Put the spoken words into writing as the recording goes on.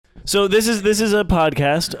So this is a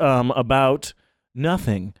podcast about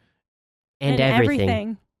nothing And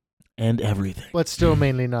everything. and everything. But still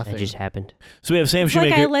mainly nothing. That just happened. So we have Sam It's like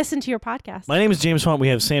Shoemaker. I listened to your podcast. My name is James Font. We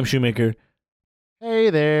have Sam Shoemaker,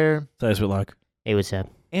 Hey there. Silas Whitlock, Hey, what's up?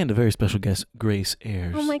 and a very special guest, Grace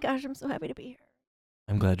Ayers. Oh my gosh, I'm so happy to be here.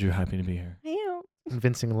 I'm glad you're happy to be here. I am.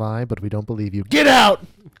 Convincing lie, but we don't believe you. Get out!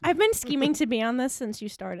 I've been scheming to be on this since you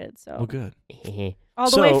started, so Oh, good. all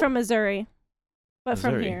the way So- from Missouri, but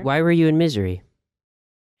from Missouri. here. Why were you in misery?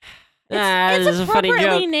 It's this is a funny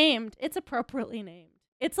appropriately joke. named. It's appropriately named.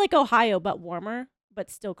 It's like Ohio, but warmer,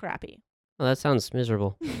 but still crappy. Well, that sounds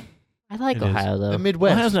miserable. I like It is. Ohio, though. The Well,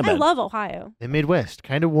 Midwest. that's not I bad. love Ohio. The Midwest.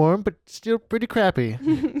 Kind of warm, but still pretty crappy.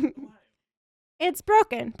 It's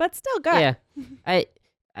broken, but still good. Yeah.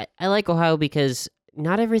 I like Ohio because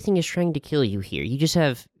not everything is trying to kill you here. You just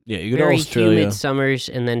have Yeah, you go to very Australia. humid summers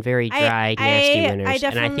and then very dry, nasty winters. And I think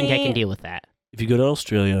I definitely- can deal with that. If you go to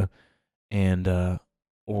Australia and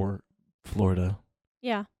or Florida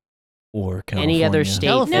Yeah. or California. Any other state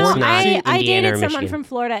California. that's No, not I Indiana dated or someone Michigan. from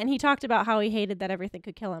Florida, and he talked about how he hated that everything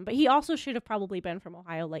could kill him. But he also should have probably been from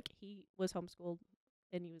Ohio. Like, he was homeschooled,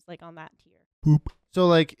 and he was, like, on that tier. So,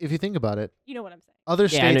 like, if you think about it, You know what I'm saying. other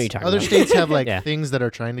Yeah, I know what you're states, talking other about. states have like Yeah. things that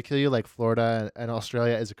are trying to kill you, like Florida and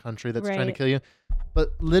Australia is a country that's trying to Right. kill you.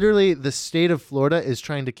 But literally, the state of Florida is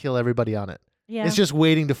trying to kill everybody on it. Yeah. It's just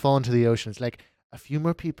waiting to fall into the ocean. It's like a few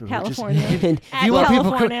more people. who just- California. and At you want people co-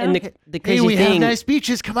 California. and the Hey, crazy we have thing, nice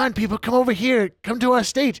beaches. Come on, people. Come over here. Come to our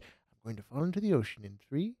state. I'm going to fall into the ocean in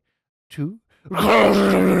 3, 2.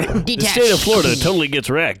 The state of Florida totally gets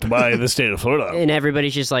wrecked by the state of Florida. and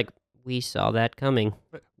everybody's just like, we saw that coming.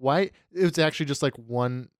 Why? It's actually just like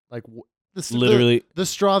one, like Literally, the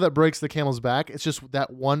straw that breaks the camel's back. It's just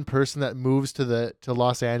that one person that moves to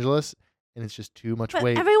Los Angeles, and it's just too much But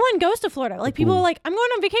weight. everyone goes to Florida. Like, people Ooh. are like, I'm going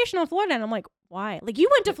on vacation on Florida. And I'm like, why? Like, you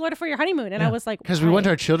went to Florida for your honeymoon. And I Yeah. was like, Because we why? want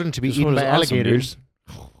our children to be This eaten one is by awesome, dude. alligators.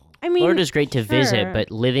 I mean, Florida's great to visit, sure. but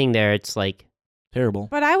living there, it's like, terrible.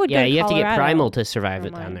 but I would yeah, go to you have to get Colorado. primal to survive for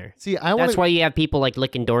it down mine. there. See, I want That's why you have people like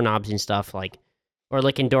licking doorknobs and stuff, like, or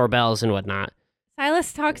licking doorbells and whatnot.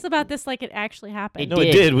 Silas talks about this like it actually happened. It No, it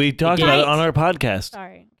did. did. We talked about it did. on our podcast.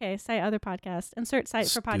 Sorry. Okay, cite other podcast. Insert site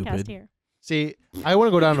for podcast Stupid. here. See, I want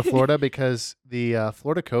to go down to Florida because the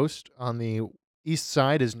Florida coast on the east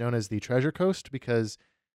side is known as the Treasure Coast because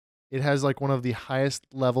it has like one of the highest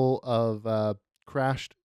level of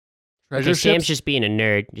crashed treasure Okay, Sam's ships. just being a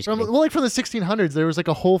nerd. Just From, kidding. well, like from the 1600s, there was like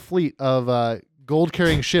a whole fleet of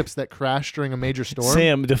gold-carrying ships that crashed during a major storm.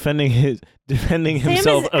 Sam defending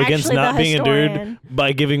himself Sam is against actually not the being a nerd historian.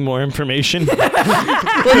 by giving more information.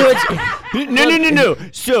 Well, no, No.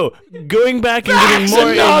 So going back and giving Facts more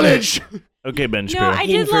and knowledge. Okay, Ben No, Shapiro. I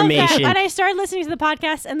did love that. Information. And I started listening to the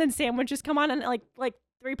podcast, and then Sam would just come on and like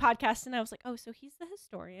 3 podcasts, and I was like, oh, so he's the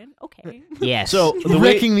historian. Okay. yes. So the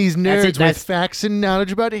way Wrecking these That's nerds it, with that's- facts and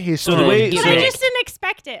knowledge about history. the way- But so- I just didn't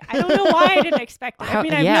expect it. I don't know why I didn't expect it. I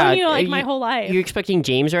mean, I've known you like my whole life. You're expecting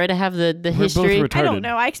James already to have the We're history? both retarded. I don't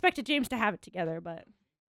know. I expected James to have it together, but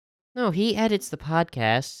No, he edits the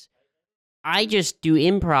podcasts. I just do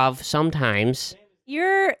improv sometimes.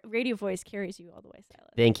 your radio voice carries you all the way,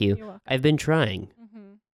 Silas. Thank you. You're welcome. I've been trying.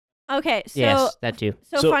 Okay, so Yes, that too.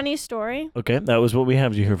 So- funny story. Okay, that was what we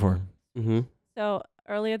have you here for. Mm-hmm. So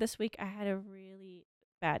earlier this week, I had a really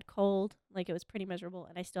bad cold. Like, it was pretty miserable,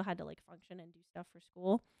 and I still had to like function and do stuff for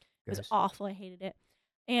school. It was Gross. awful. I hated it,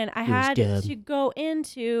 and I It was had dumb. to go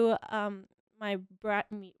into my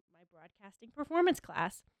broadcasting performance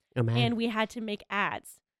class, Oh man. and we had to make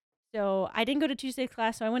ads. So I didn't go to Tuesday's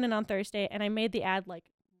class, so I went in on Thursday, and I made the ad like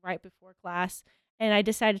right before class, and I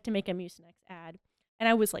decided to make a Mucinex ad. And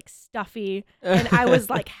I was like stuffy, and I was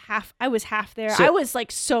like half there. So- I was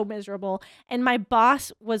like so miserable. And my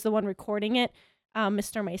boss was the one recording it,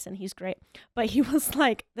 Mr. Mason. He's great. But he was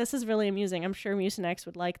like, this is really amusing. I'm sure Mucinex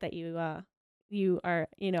would like that you are,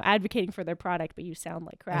 advocating for their product, but you sound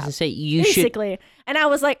like I was crap. gonna say you should. Basically. And I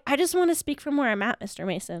was like, I just want to speak from where I'm at, Mr.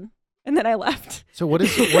 Mason. And then I left. So what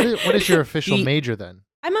is your official He- major then?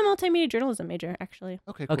 I'm a multimedia journalism major, actually.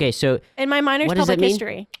 Okay. Cool. Okay, so And my minor's What does public that mean?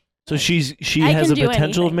 history. So she I has can a do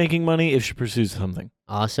potential of anything. making money if she pursues something.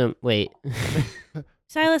 awesome. Wait.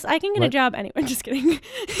 Silas, I can get a What? job anywhere. Just kidding.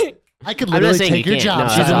 I could I'm not literally saying take you your can't. job. No,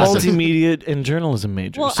 She's that's a awesome. multimedia and journalism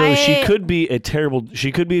major. Well, So she I- could be a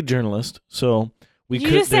journalist. So we Did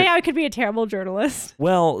could you just say there- I could be a terrible journalist?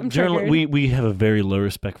 well, I'm triggered. we have a very low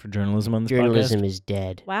respect for journalism on this Journalism podcast. is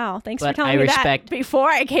dead. Wow, thanks for But telling I me respect- that before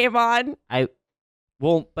I came on.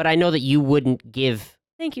 Well, But I know that you wouldn't give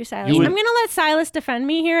Thank you, Silas. You would- I'm gonna let Silas defend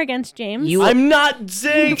me here against James. I'm not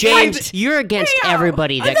saying James, you're against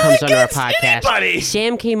everybody that comes onto our podcast. anybody.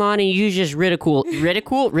 Sam came on and you just ridicule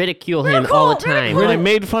him all the time. Well, I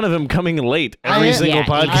made fun of him coming late every I- single yeah,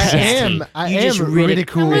 podcast. I You am just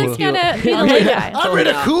ridicule. Someone's gotta be the I'm late guy. I'm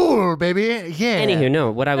ridicule, baby. Yeah. Anywho,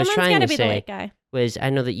 no, what I was Someone's trying gotta to be the say late guy. was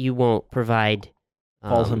I know that you won't provide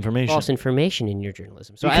False information. false information in your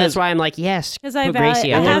journalism. So Because- that's why I'm like, yes, Because I put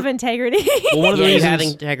Gracie out there. have integrity. Well, one of the Yeah, you reasons, have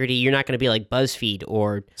integrity. You're not going to be like BuzzFeed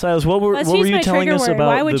or Silas, what were Let's what were use you my telling trigger us word. about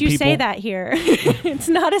Why would the you people? say that here? It's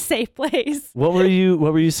not a safe place. What were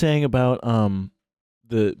you saying about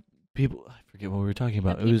the people? I forget what we were talking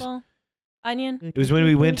about. The people, Onion. It was when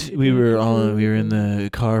we were in the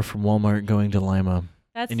car from Walmart going to Lima,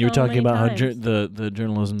 That's and you were so talking many about how times. the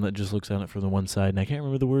journalism that just looks at it from the one side, and I can't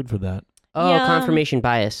remember the word for that. Yeah. confirmation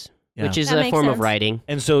bias, Yeah. which is That a makes form of sense. writing.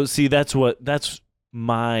 And so, see, that's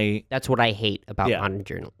my That's what I hate about Yeah. modern a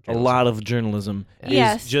journalism. lot of journalism is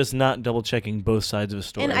Yes. just not double checking both sides of a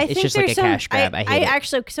story. And I It's think just like there's a some, cash grab. I hate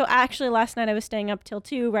it. actually last night I was staying up till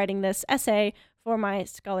 2 writing this essay for my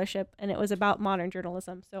scholarship, and it was about modern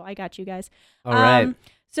journalism. So I got you guys. All right.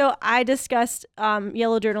 So I discussed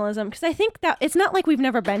yellow journalism because I think that it's not like we've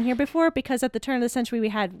never been here before, because at the turn of the century we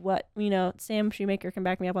had Sam Shoemaker can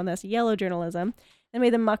back me up on this, yellow journalism. Then we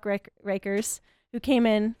had the muckrakers who came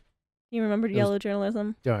in. You remember Those- yellow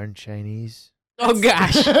journalism? Darn Chinese. Oh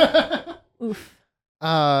gosh. Oof.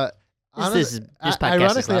 This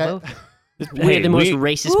podcast is ironically, level. Hey, We're the most we-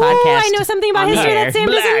 racist Ooh, podcast. I know something about on history there. that Sam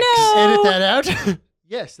doesn't Blacks. know. edit that out.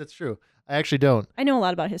 Yes, that's true. I actually don't. I know a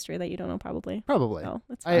lot about history that you don't know, probably. Probably. Oh,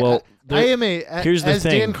 that's I, fine. Well, I am a here's the as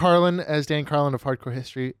thing. Dan Carlin of Hardcore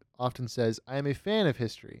History often says, I am a fan of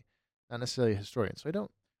history, not necessarily a historian. So I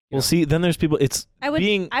don't. Well, see, then there's people. It's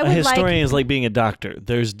being I a would historian is like being a doctor.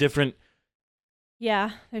 There's different.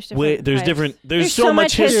 Yeah, there's different. There's types. different. There's There's so so much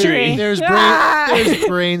much history. history. There's Ah! there's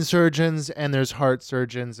brain surgeons and there's heart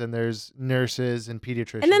surgeons and there's nurses and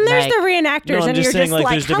pediatricians. And then there's Like- the reenactors, No, I'm and just you're saying, just like,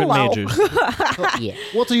 like, there's different hello. majors. Yeah.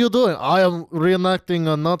 What are you doing? I am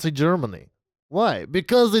reenacting Nazi Germany. Why?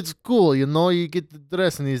 Because it's cool, you get to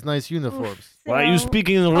dress in these nice uniforms. Why are you So-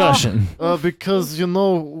 speaking in Russian? Because,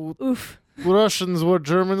 Oof. Russians were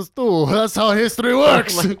Germans too. That's how history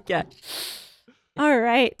works. Oh my gosh. All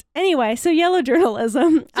right. Anyway, so yellow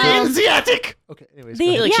journalism. Asiatic! Okay, anyways. The-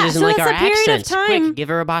 go I feel ahead. like she Yeah, doesn't so like it's our a period of accents. time- Quick, give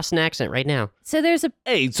her a Boston accent right now. So there's a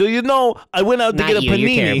Hey, so I went out to Not get a you, you're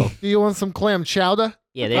panini. terrible. Do you want some clam chowder?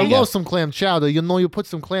 Yeah, there I you go. love some clam chowder. You put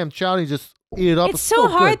some clam chowder, you just eat it up. it's so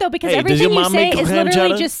hard good. though, because Hey, does your everything you mom say make is clam literally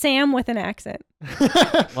chowder? just Sam with an accent.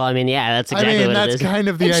 Well, I mean, yeah, that's exactly I mean, what that's it is. kind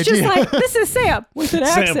of the It's idea. just like, this is Sam with an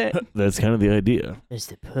Sam, accent. that's kind of the idea. That's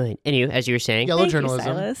the point. Anyway, as you were saying, Yellow Thank you, journalism.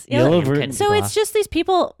 Silas. Yellow Yellow- ver- So it's just these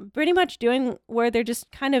people pretty much doing where they're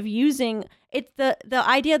just kind of using it's the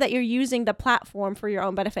idea that you're using the platform for your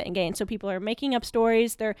own benefit and gain. So people are making up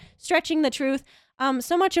stories, they're stretching the truth.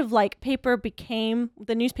 So much of like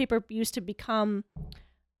the newspaper used to become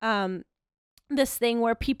this thing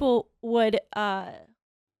where people would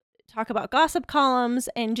talk about gossip columns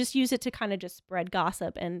and just use it to kind of just spread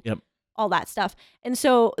gossip and Yep. all that stuff. And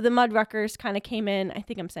so the Mudruckers kind of came in, I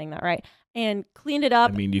think I'm saying that right, and cleaned it I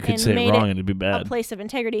up. mean, you could and say it made wrong and it'd be a bad place of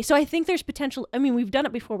integrity. So I think there's potential. I mean, we've done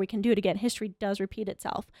it before. We can do it again. History does repeat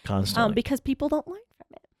itself constantly. because people don't learn from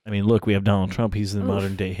it. I mean, look, we have Donald Trump. He's the Oof.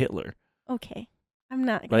 modern day Hitler, Okay, I'm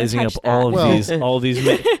not gonna rising up touch all of that.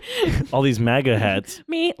 all these MAGA hats.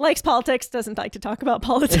 Me likes politics, doesn't like to talk about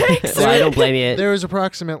politics. well, I don't blame you. There is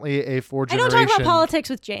approximately a I four-generation don't talk about politics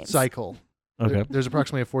with James. cycle. Okay. There's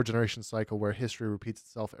approximately a 4-generation cycle where history repeats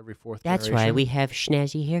itself every fourth That's generation. why we have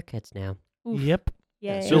schnazzy haircuts now. Oof. Yep.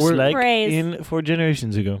 Yeah, So Just we're- like Praise. in 4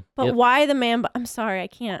 generations ago. But Yep. why the man? I'm sorry, I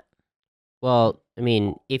can't. Well, I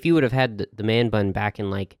mean, if you would have had the man bun back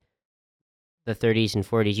in like the 30s and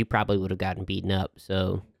 40s, you probably would have gotten beaten up.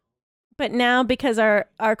 So But now, because our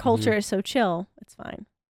Mm-hmm. culture is so chill, it's fine.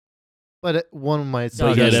 But one might say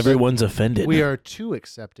But yet that everyone's offended. we are too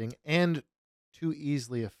accepting and too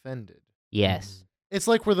easily offended. yes, It's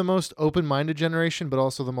like we're the most open-minded generation, but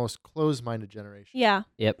also the most closed-minded generation. Yeah,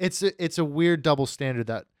 It's a weird double standard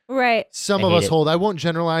that right. some I of hate us it. hold. I won't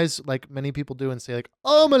generalize like many people do and say like,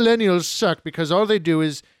 "Oh, millennials suck," because all they do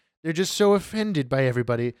is they're just so offended by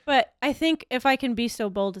everybody. But I think if I can be so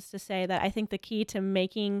bold as to say that I think the key to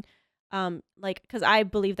making, because I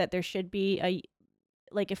believe that there should be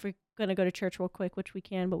if we're gonna go to church real quick, which we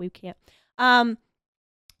can, but we can't.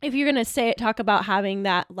 If you're gonna talk about having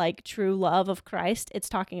that like true love of Christ, it's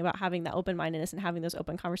talking about having that open mindedness and having those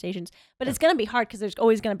open conversations. But it's gonna be hard because there's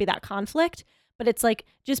always gonna be that conflict. but it's like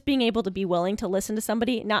just being able to be willing to listen to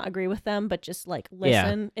somebody, not agree with them, but just like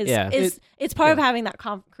listen it's part of having that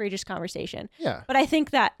courageous conversation. Yeah. But I think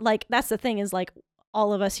that like that's the thing is like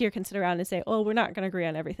all of us here can sit around and say, oh, we're not going to agree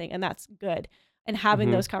on everything, and that's good. And having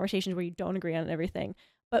those conversations where you don't agree on everything,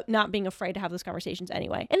 but not being afraid to have those conversations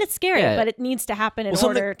anyway. And it's scary, but it needs to happen in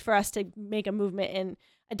order for us to make a movement in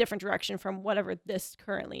a different direction from whatever this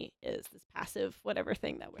currently is, this passive whatever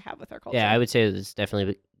thing that we have with our culture. Yeah, I would say it's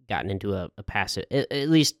definitely gotten into a passive, at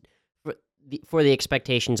least for the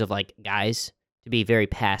expectations of like guys to be very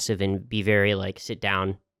passive and be very like sit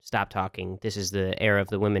down, stop talking. This is the era of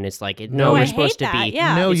the women. It's like we're supposed to be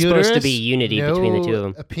no it's uterus, supposed to be unity between the two of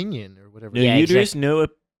them. Opinion or whatever. No uterus, no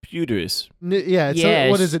uterus. What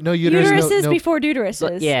is it? No uterus. Uteruses no, before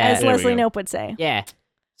deuteruses, Yeah. as There we Leslie go. Knope would say. Yeah.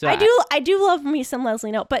 So I do love me some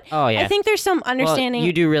Leslie Knope, but Oh yeah. I think there's some understanding. Well,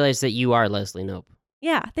 you do realize that you are Leslie Knope.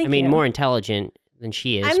 Yeah, thank you. I mean, more intelligent than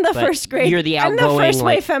she is. I'm the but first grade. You're the I'm outgoing, the first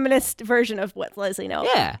like, wave feminist version of what Leslie Knope.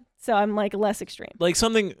 yeah. So I'm like less extreme. Like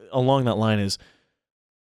something along that line is,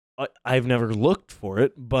 I've never looked for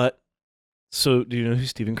it, but so do you know who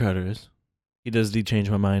Steven Crowder is? He does the Change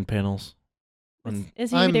My Mind panels.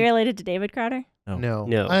 Is he I'm- related to David Crowder? No.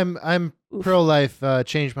 No. I'm Oof. pro-life.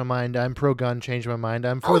 Changed my mind. I'm pro-gun. Changed my mind.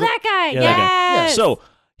 I'm for Oh, the. that guy. Yeah, that guy. Yes. So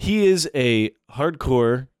he is a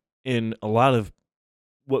hardcore in a lot of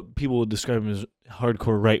what people would describe him as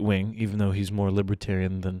hardcore right wing, even though he's more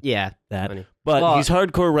libertarian than Yeah. that. Funny. But Well, he's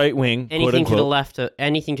hardcore right wing, quote Anything to the unquote, left,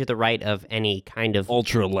 anything to the right of any kind of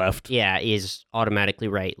ultra left. yeah is automatically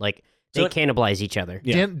right. Like they So- cannibalize each other.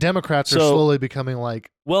 Yeah. Democrats are So- slowly becoming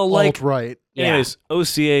like Well, like, alt-right. Yeah. anyways,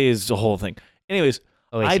 OCA is the whole thing. Anyways,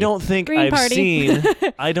 Oh, I see. don't think Green I've Party. seen.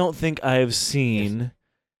 I don't think I've seen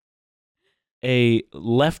a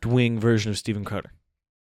left-wing version of Steven Crowder,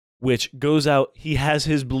 which goes out. He has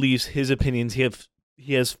his beliefs, his opinions.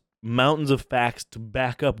 He has mountains of facts to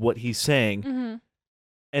back up what he's saying, Mhm.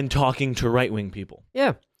 and talking to right-wing people.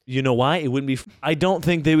 Yeah. You know why? It wouldn't be. I don't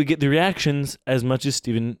think they would get the reactions as much as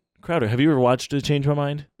Steven Crowder. Have you ever watched Change My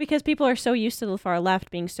Mind? Because people are so used to the far left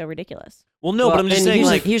being so ridiculous. Well, no, but I'm just and saying, here's,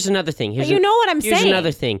 like, here's another thing. But you know what I'm here's saying.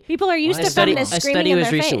 another thing. People are used A to study- feminists A screaming study in was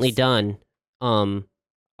their recently face. done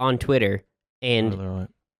on Twitter, and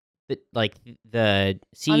like the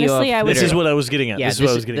CEO Honestly, I of would- Twitter. this is what I was getting at. yeah, this is what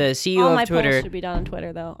I was getting the at. CEO All my of Twitter. polls should be done on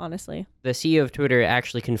Twitter, though. Honestly, The CEO of Twitter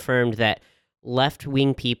actually confirmed that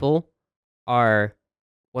left-wing people are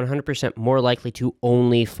 100% more likely to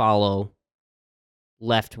only follow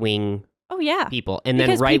left-wing oh yeah, people, and then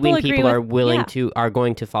Because right-wing people agree people are with- are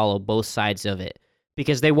going to follow both sides of it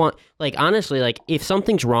because they want, like, honestly, like, if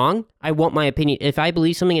something's wrong, I want my opinion. If I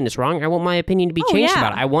believe something and it's wrong, I want my opinion to be Oh, changed yeah.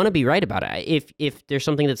 about it. I want to be right about it. If there's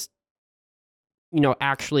something that's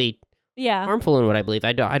actually yeah. harmful in what I believe,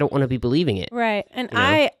 I don't want to be believing it. Right. And You know?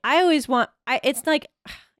 I always want it's like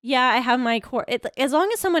yeah, I have my core as long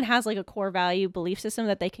as someone has like a core value belief system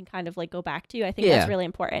that they can kind of like go back to, I think Yeah. that's really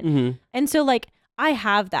important. Mm-hmm. And so like I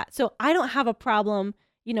have that. So I don't have a problem,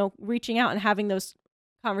 reaching out and having those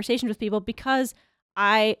conversations with people because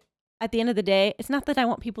at the end of the day, it's not that I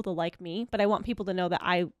want people to like me, but I want people to know that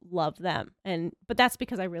I love them. But that's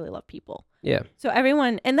because I really love people. Yeah. So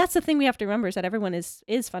everyone, and that's the thing we have to remember is that everyone is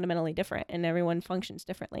fundamentally different and everyone functions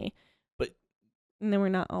differently. And then we're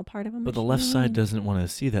not all part of a But the left side machine. doesn't want to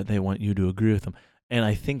see that. They want you to agree with them. And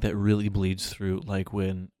I think that really bleeds through, like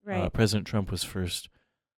when Right. President Trump was first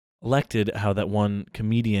elected, how that one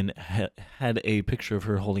comedian had a picture of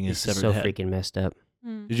her holding his This is severed so head. freaking messed up.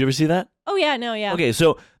 Hmm. Did you ever see that? Oh yeah, no, yeah. Okay,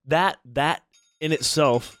 so that in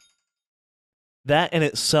itself,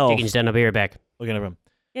 Chicken's done. I'll be right back. okay, never mind.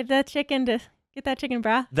 Get that chicken,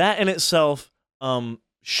 brah. That in itself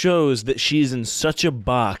shows that she's in such a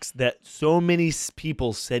box that so many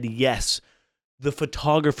people said yes. The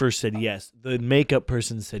photographer said yes. The makeup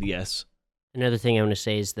person said yes. Another thing I want to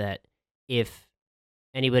say is that if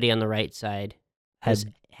anybody on the right side does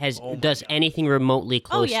Oh my God. anything remotely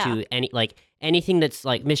close yeah. to anything that's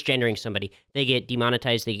like misgendering somebody, they get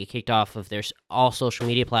demonetized, they get kicked off of all social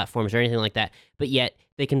media platforms or anything like that. But yet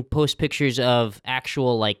they can post pictures of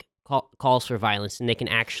actual like calls for violence, and they can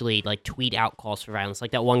actually like tweet out calls for violence,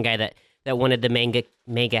 like that one guy that wanted the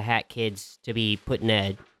mega hat kids to be put in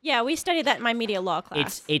a. Yeah, we studied that in my media law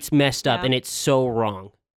class. It's messed up Yeah. and it's so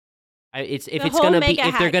wrong. If The it's whole gonna be mega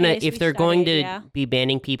if they're hat gonna case if we they're going studied, to yeah. be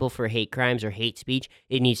banning people for hate crimes or hate speech,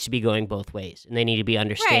 it needs to be going both ways, and they need to be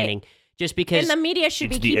understanding. Just because, and the media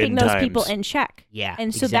should It's be the keeping end those times. people in check. yeah,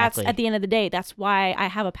 And so exactly. that's at the end of the day, that's why I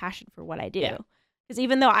have a passion for what I do. Yeah. Because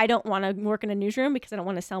even though I don't want to work in a newsroom because I don't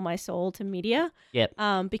want to sell my soul to media, Yep.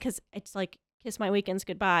 because it's like kiss my weekends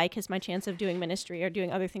goodbye, kiss my chance of doing ministry or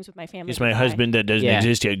doing other things with my family. It's my goodbye. husband that doesn't Yeah.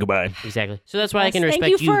 exist yet. Goodbye. Exactly. So that's why I Yes, can thank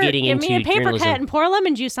respect you for getting give into me a paper journalism. cut and pour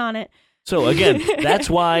lemon juice on it. So again, that's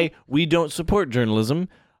why we don't support journalism.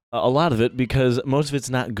 A lot of it because most of it's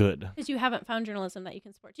not good. Because you haven't found journalism that you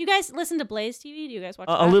can support. Do you guys listen to Blaze TV? Do you guys watch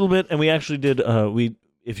A that? little bit, and we actually did.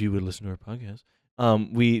 If you would listen to our podcast,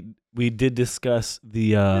 we did discuss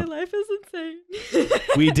the. My life is insane.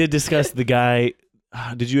 We did discuss the guy.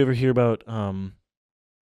 Did you ever hear about?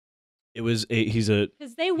 It was he's a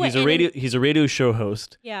Because they went he's a radio show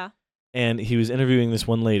host, Yeah. and he was interviewing this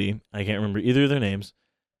one lady. I can't remember either of their names.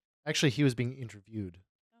 Actually, he was being interviewed.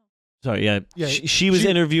 Sorry, yeah, Yeah, she was she-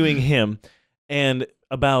 interviewing him, and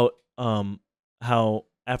about how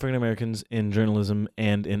African Americans in journalism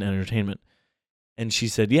and in entertainment, and she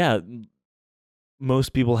said, yeah,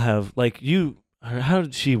 most people have like you. How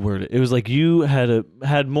did she word it? It was like you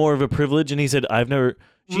had more of a privilege, and he said, I've never.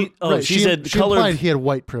 She said she color. implied he had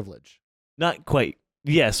white privilege. Not quite.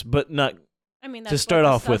 Yes, but not I mean, to that's start what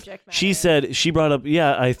the off with. subject matter She is. said she brought up,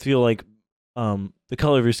 yeah, I feel like the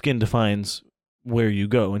color of your skin defines where you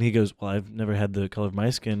go. And he goes, well, I've never had the color of my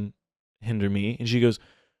skin hinder me. And she goes,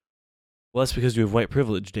 well, that's because you have white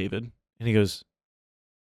privilege, David. And he goes,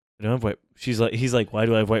 I don't have white. He's like, why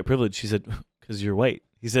do I have white privilege? She said, because you're white.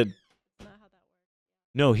 He said, That's not how that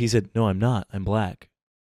works. no. He said, no, I'm not. I'm black.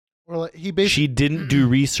 Or like, he basically She didn't do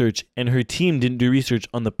research, and her team didn't do research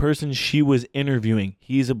on the person she was interviewing.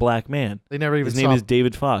 He's a black man. they never even His name saw is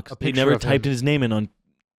David Fox. a They picture never of typed him. his name in on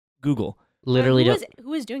Google. Literally,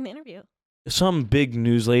 Who was doing the interview? Some big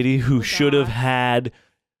news lady who Oh, should have gosh. had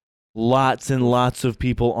lots and lots of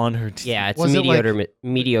people on her team. yeah, it's Was a it like-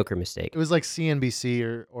 mediocre mistake. It was like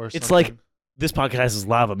CNBC or something. It's like this podcast is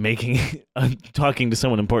lava making talking to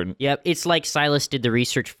someone important. Yep, it's like Silas did the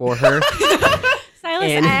research for her.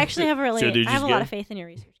 Silas, And- I actually have a really, So did I have a you lot get- of faith in your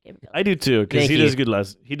research capability. I do too, because Thank he you. does good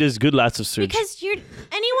lots. He does good lots of search. Because you're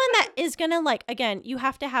anyone that is gonna like again, you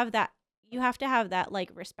have to have that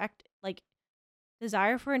like respect, like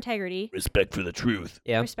desire for integrity, Respect for the truth.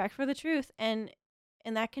 Yeah. respect for the truth, and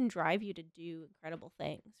that can drive you to do incredible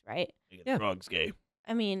things, right? Yeah. Frog's gay.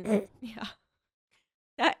 I mean, yeah.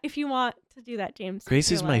 That if you want to do that, James.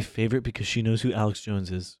 Grace you're is my like- favorite because she knows who Alex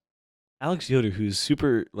Jones is. Alex Yoder, who's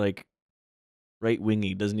super like right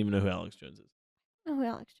wingy, doesn't even know who Alex Jones is. Oh, who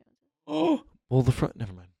Alex Jones. Oh, well, the front.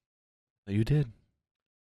 Never mind. No, you did.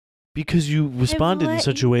 Because you responded in let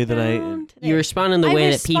such you a way that I. down today. You respond in the I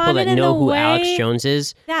way that people that responded in know the who Alex way Jones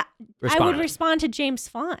is that I respond. would respond to James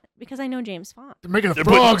Font because I know James Font. they're making the They're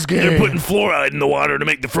frogs putting, gay. They're putting fluoride in the water to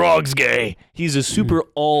make the frogs gay. He's a super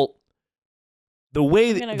alt. The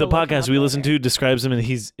way I'm gonna the go look him podcast up we listen later. to describes him, and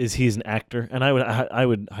he's an actor, and I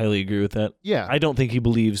would highly agree with that. Yeah, I don't think he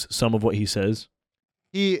believes some of what he says.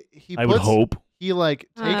 he I would puts- hope. he like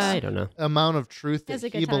takes I don't know. amount of truth He has that a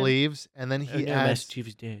good he time. believes, and then he Oh, no, Master adds Chief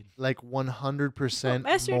is dead. like 100% Oh,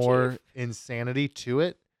 Master more Chief. insanity to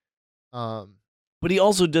it. But he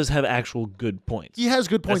also does have actual good points. He has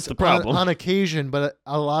good That's points the problem. on occasion, but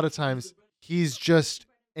a lot of times he's just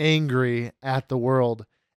angry at the world.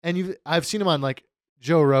 And I've seen him on like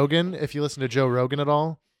Joe Rogan. If you listen to Joe Rogan at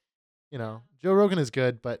all, you know Joe Rogan is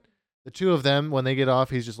good, but the two of them when they get off,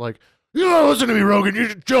 he's just like, "You don't listen to me, Rogan.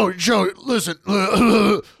 You Joe, listen.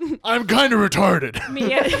 I'm kind of retarded." Me.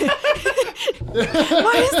 Why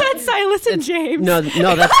is that Silas and James? No,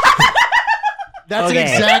 that's That's Okay, an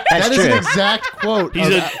exact. that's That is an true. exact quote. He of-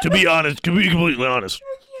 said, to be honest, to be completely honest,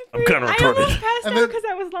 I'm kind of I almost retarded. passed And out then- because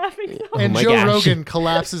I was laughing so and my Joe gosh. Rogan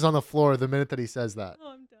collapses on the floor the minute that he says that. Oh,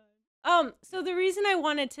 I'm done. So the reason I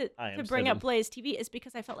wanted I am to bring 7. up Blaze TV is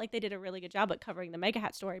because I felt like they did a really good job at covering the Mega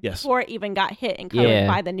Hat story Yes. before it even got hit and covered Yeah.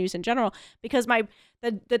 by the news in general. Because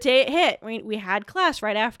the day it hit, we had class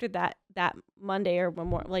right after that Monday or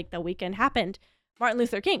more like the weekend happened. Martin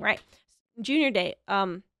Luther King, right? Junior day.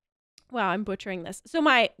 Wow, I'm butchering this. So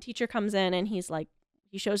my teacher comes in and he's like,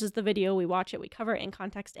 he shows us the video, we watch it, we cover it in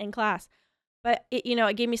context in class. But it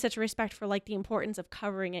gave me such a respect for like the importance of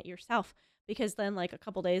covering it yourself, because then like a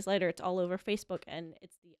couple days later it's all over Facebook and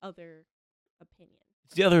it's the other opinion.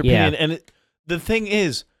 It's the other Yeah. opinion. And the thing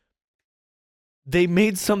is, they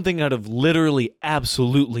made something out of literally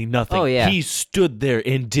absolutely nothing. Oh, yeah. He stood there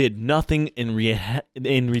and did nothing in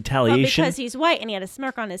But retaliation. because he's white and he had a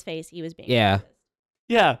smirk on his face, he was being Yeah. racist.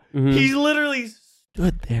 Yeah. Mhm. He literally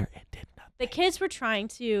stood there and did nothing. The kids were trying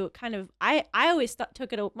to kind of I always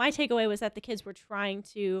took it my takeaway was that the kids were trying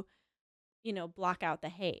to block out the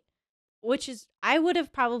hate, which is I would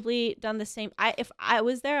have probably done the same. If I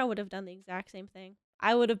was there, I would have done the exact same thing.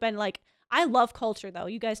 I would have been like, I love culture though.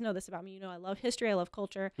 You guys know this about me. I love history, I love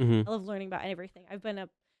culture. Mhm. I love learning about everything. I've been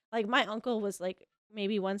my uncle was like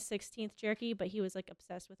maybe 1/16 Cherokee, but he was like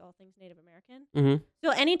obsessed with all things Native American. Mm-hmm.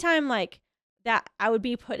 So anytime like that, I would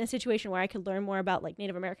be put in a situation where I could learn more about like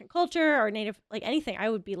Native American culture or Native like anything. I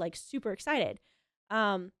would be like super excited.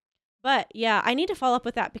 But yeah, I need to follow up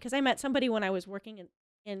with that because I met somebody when I was working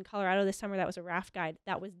in Colorado this summer that was a raft guide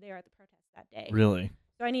that was there at the protest that day. Really?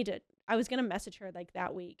 So I was gonna message her like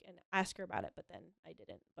that week and ask her about it, but then I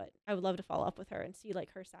didn't. But I would love to follow up with her and see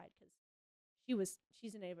like her side because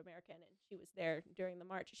she's a Native American and she was there during the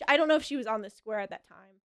march. I don't know if she was on the square at that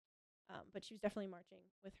time, but she was definitely marching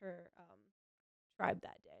with her tribe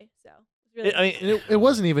that day. So it was really And it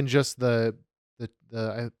wasn't even just the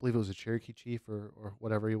I believe it was a Cherokee chief or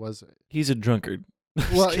whatever he was. He's a drunkard.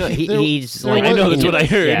 Well, He's there like was- I know, that's into- what I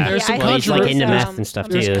heard. Yeah. There's some Well, he's like controversy. into meth and stuff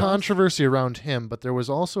There's too. controversy around him, but there was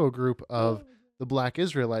also a group of the Black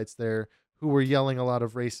Israelites there who were yelling a lot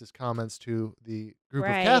of racist comments to the group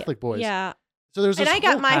Right. of Catholic boys. Yeah. So there's And this I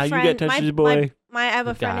got whole- my you friend, got touches, my, boy. I have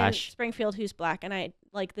a friend in Gosh. Springfield who's black, and I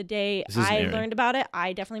like the day This isn't I airing. learned about it,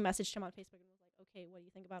 I definitely messaged him on Facebook and was like, "Okay, what do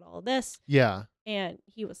you think about all of this?" yeah. And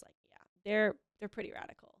he was like, "Yeah, they're pretty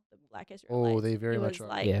radical, the Black Israelites." Oh, they very He much was are.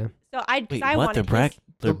 like, Yeah. So I, 'cause Wait, I what? wanted They're his-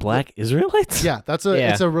 They're black Israelites? Yeah, it's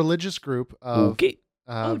Yeah. a religious group of Okay.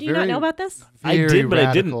 Oh, do you not know about this? I very did, but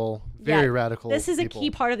I didn't. radical, very Yeah, radical. This is a people.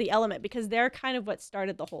 key part of the element because they're kind of what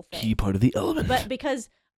started the whole thing. Key part of the element. But because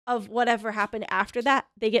of whatever happened after that,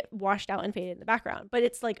 they get washed out and faded in the background. But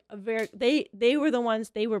it's like a very they were the ones,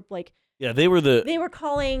 they were like yeah, they were the. they were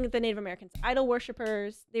calling the Native Americans idol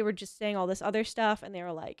worshippers. They were just saying all this other stuff, and they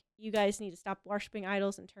were like, "You guys need to stop worshiping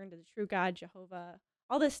idols and turn to the true God, Jehovah."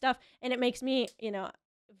 All this stuff, and it makes me, And it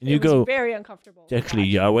you was go, very uncomfortable. to actually watch.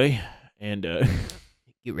 Yahweh. And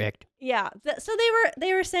Get wrecked. Yeah. So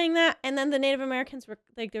they were saying that, and then the Native Americans were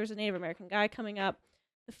like, there was a Native American guy coming up.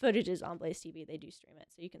 The footage is on Blaze TV. They do stream it,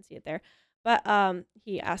 so you can see it there. But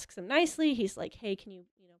he asks them nicely. He's like, "Hey, can you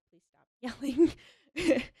please stop yelling?"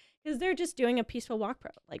 Because they're just doing a peaceful walk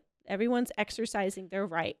pro. Like everyone's exercising their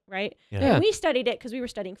right? Yeah. And we studied it because we were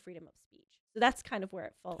studying freedom of speech. So that's kind of where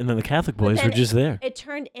it falls. and then the Catholic But boys then were just there. It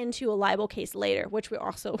turned into a libel case later, which we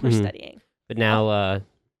also were Mhm. studying. But now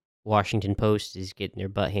Washington Post is getting their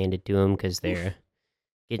butt handed to them because they're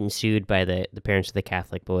getting sued by the parents of the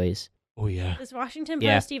Catholic boys. Oh, yeah. Does Washington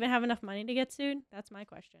Yeah. Post even have enough money to get sued? That's my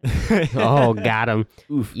question. Oh, got him.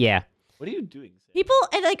 Oof. Yeah. What are you doing? Sam? People,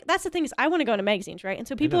 and like that's the thing is I want to go into magazines, right? And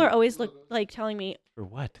so people know. are always like telling me, For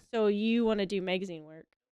what? so you want to do magazine work.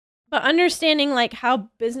 But understanding like how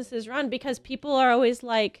businesses run, because people are always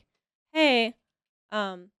like, hey,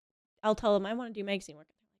 I'll tell them I want to do magazine work.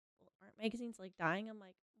 And they're like, well, aren't magazines like dying? I'm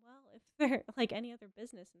like, well, if they're like any other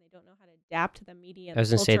business and they don't know how to adapt to the media and I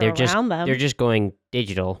was the gonna say culture around them, they're just going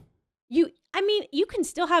digital. you can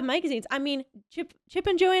still have magazines. I mean, Chip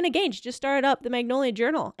and Joanna Gaines just started up the Magnolia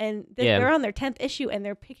Journal, and Yeah. they're on their 10th issue, and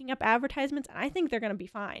they're picking up advertisements, and I think they're going to be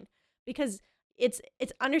fine because it's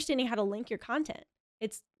understanding how to link your content.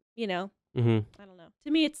 It's Mm-hmm. I don't know.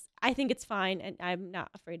 To me, I think it's fine, and I'm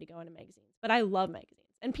not afraid to go into magazines. But I love magazines,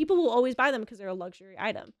 and people will always buy them because they're a luxury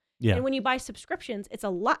item. Yeah. And when you buy subscriptions, it's a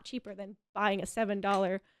lot cheaper than buying a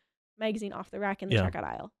 $7 magazine off the rack in the Yeah. checkout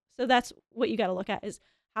aisle. So that's what you got to look at is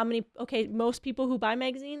how many. Okay, most people who buy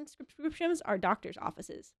magazine subscriptions are doctors'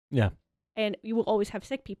 offices. Yeah. And you will always have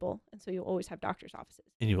sick people, and so you'll always have doctors' offices.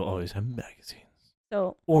 And you will always have magazines.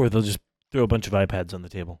 So Or they'll just throw a bunch of iPads on the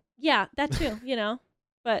table. yeah, that too.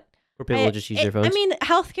 But Or people will just use their phones. I mean,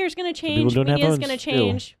 healthcare is going to people change. don't have Media is phones going to still.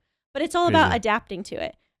 change. But it's all about Crazy. adapting to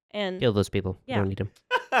it. And Kill those people. Yeah. You don't need them.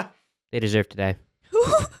 They deserve to die.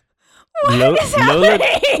 what Lo- is Lola-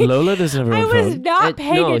 happening? Lola doesn't have her I own was phone. not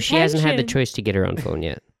paying no, attention. she hasn't had the choice to get her own phone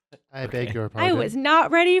yet. I beg Okay. your I pardon. was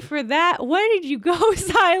not ready for that. Where did you go,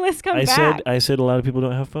 Silas? Come back. I said a lot of people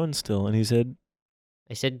don't have phones still, and he said,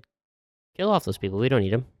 I said, kill off those people. We don't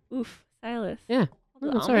need them. Oof, Silas. Yeah. All,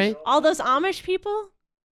 No, the it's all right. all those Amish people?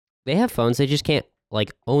 They have phones. They just can't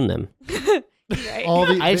own them. Right. All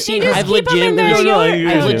the I've the- seen. just I've keep 'em in legitimately. their yard. I've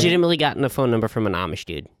Yeah. legitimately gotten a phone number from an Amish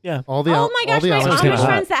dude. all the Oh my gosh, all the my Amish Amish kinda hot.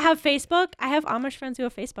 friends that have Facebook. I have Amish friends who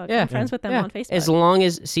have Facebook. Yeah. I'm friends with them Yeah. on Facebook. As long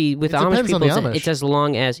as with It Amish depends on people, the Amish. it's as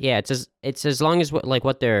long as it's as long as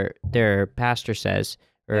what their pastor says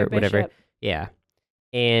or Their whatever. bishop. Yeah,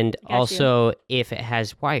 and Got you. also if it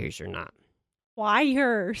has wires or not.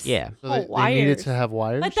 Wires. Yeah. So Oh, they needed wires. to have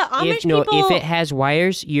wires. But the Amish If no, people. if it has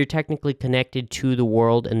wires, you're technically connected to the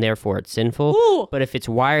world, and therefore it's sinful. Ooh. But if it's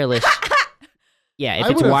wireless, yeah, if I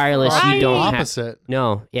it's would've wireless, thought you I- don't have. opposite.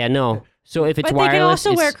 No, yeah, no. So if it's But they wireless,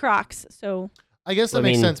 can also wear it's- Crocs. So I guess that I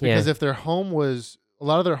makes mean, sense because yeah. if their home was a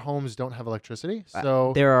lot of their homes don't have electricity.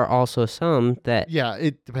 So There are also some that yeah,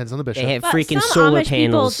 it depends on the bishop. they have But freaking some solar Amish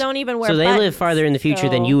panels. people don't even wear So they live buttons, farther in the future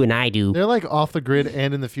than so- you and I do. They're like off the grid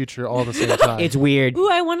and in the future all at the same time. It's weird. Ooh,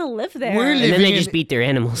 I want to live there. We're And then living they in- just beat their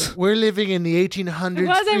animals. We're living in the 1800s,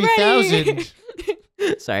 Wasn't 3000.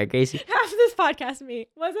 ready. Sorry, Gracie. Half this podcast me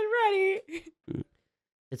wasn't ready.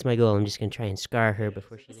 That's my goal. I'm just gonna try and scar her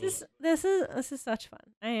before she leaves. This is such fun.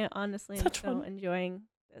 I honestly am Such so fun. enjoying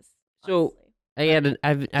this. So, honestly.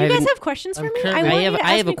 I've Do you guys have questions for I'm me? currently- want I you have- to I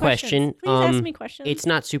ask have a me questions. question. Please ask me questions. It's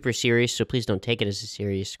not super serious, so please don't take it as a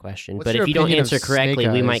serious question. What's but your if you don't opinion of answer correctly,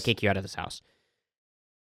 snake we eyes? might kick you out of this house.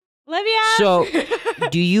 Olivia. So,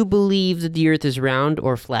 Do you believe that the Earth is round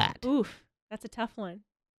or flat? Oof, that's a tough one.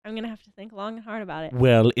 I'm gonna have to think long and hard about it.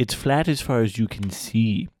 Well, it's flat as far as you can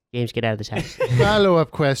see. James, get out of this house. Follow-up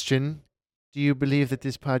question. Do you believe that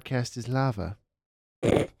this podcast is lava?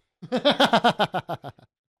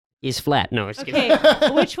 Is flat? No, it's Okay,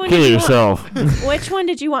 which one? Kill did you yourself. Want, which one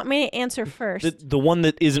did you want me to answer first? the one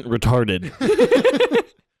that isn't retarded.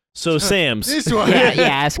 So Sam's. This one. Yeah,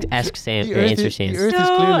 ask Sam. The Answer Earth Sam. is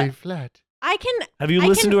So- clearly flat. I can. Have you I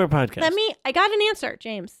listened can- to our podcast? I got an answer,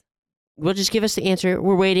 James. Well, just give us the answer.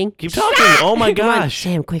 We're waiting. Keep talking. Oh my Come on, gosh.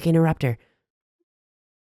 Sam, quick, interrupt her.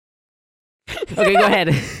 Okay, go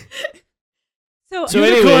ahead. So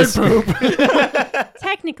Unicorn anyways. poop.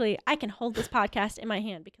 Technically, I can hold this podcast in my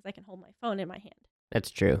hand because I can hold my phone in my hand.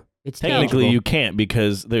 That's true. It's Technically, tangible. you can't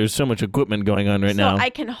because there's so much equipment going on right so now. I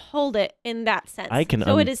can hold it in that sense. I can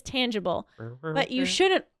So un- it is tangible. But you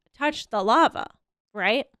shouldn't touch the lava,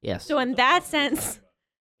 right? Yes. So in that sense,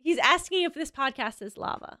 he's asking if this podcast is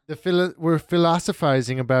lava. We're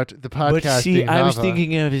philosophizing about the podcast But see, being I was lava.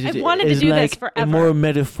 thinking of it I've wanted to as do this like forever. a more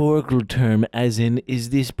metaphorical term, as in,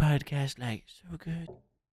 is this podcast like so good?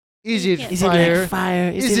 Is it Is Is fire? it like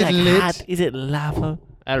fire? Is it like lit? hot? Is it lava?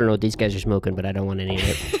 I don't know what these guys are smoking, but I don't want any of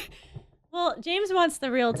it. Well, James wants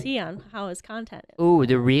the real tea on how his content is. Ooh,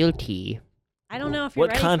 the real tea. I don't know if you're What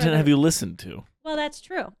ready for content the- have you listened to? Well, that's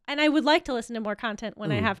true. And I would like to listen to more content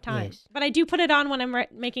when I Ooh, have time. yes. But I do put it on when I'm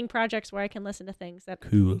making projects where I can listen to things that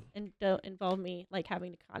Cool. don't involve me like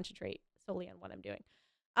having to concentrate solely on what I'm doing.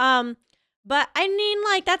 But I mean,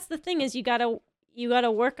 like, that's the thing is you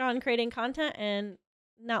gotta work on creating content, and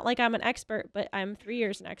not like I'm an expert, but I'm 3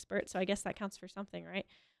 years an expert, so I guess that counts for something, right?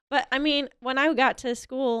 But I mean, when I got to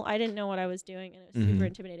school, I didn't know what I was doing, and it was super Mhm.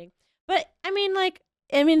 intimidating. But I mean,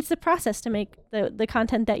 it's the process to make the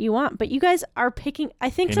content that you want. But you guys are picking. I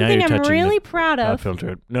think Okay, now something you're I'm touching really the proud Not of.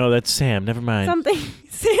 filtered. No, that's Sam. Never mind. Something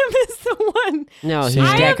Sam is the one. No, he's I have I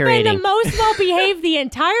have been decorating. the most well behaved the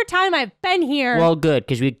entire time I've been here. Well, good,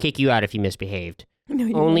 because we'd kick you out if you misbehaved. No,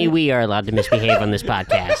 you Only wouldn't. we are allowed to misbehave on this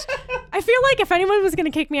podcast. I feel like if anyone was going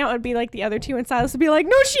to kick me out, it would be like the other two, and Silas would be like,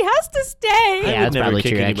 "No, she has to stay." Yeah, I would that's never probably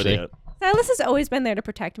kick true, anybody actually. out. Silas has always been there to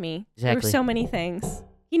protect me Exactly. through so many things.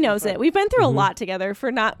 He knows it. We've been through Mhm. a lot together for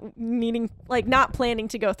not planning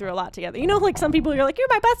to go through a lot together. You know, like some people, you're like, "You're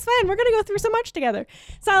my best friend. We're gonna go through so much together."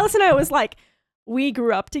 Silas and I was like, we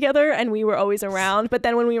grew up together and we were always around. But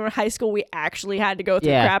then when we were in high school, we actually had to go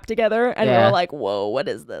through Yeah. crap together, and we Yeah. were like, "Whoa, what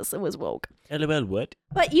is this?" It was woke. LOL, what?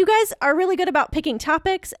 But you guys are really good about picking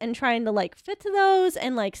topics and trying to like fit to those,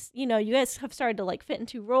 and like you guys have started to like fit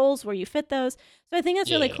into roles where you fit those. So I think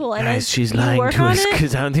that's really Yeah. cool. And Guys, as she's you lying work to on us it,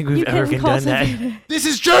 because I don't think you we've ever can done that. cultivate it. This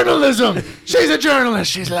is journalism. She's a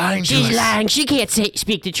journalist. She's lying to She's us. lying. She can't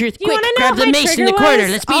speak the truth. Do you Quick, want to know grab what the my mace in trigger the corner.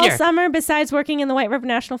 was Let's all beat her. summer? Besides working in the White River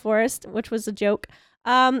National Forest, which was a joke,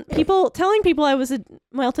 telling people I was a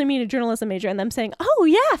multimedia journalism major, and them saying, "Oh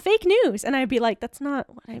yeah, fake news," and I'd be like, "That's not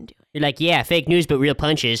what I'm doing." You're like, yeah, fake news, but real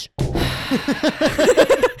punches.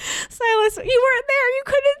 Silas, you weren't there. You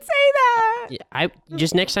couldn't say that. Yeah,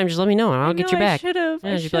 just next time, just let me know, and I'll get you I back. should have.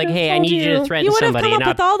 Yeah, just be like, "Hey, I need you to threaten You would have somebody," come and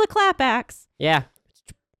up with all the clapbacks. Yeah,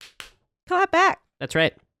 Clap back. that's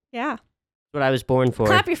right. Yeah. That's what I was born for.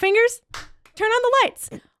 Clap your fingers. Turn on the lights.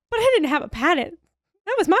 But I didn't have a patent.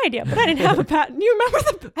 That was my idea, but I didn't have a patent. You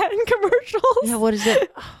remember the patent commercials? Yeah, what is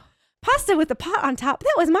it? Pasta with the pot on top.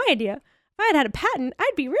 That was my idea. If I had had a patent,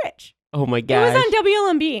 I'd be rich. Oh my It gosh. was on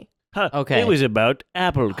WLMB. Huh, Okay. It was about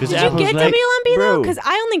Apple because Did you Apple's get like, WLMB though? bro. Because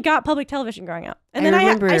I only got public television growing up, and I then I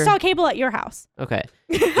remember- saw cable at your house. Okay.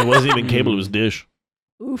 It wasn't even cable; it was Dish.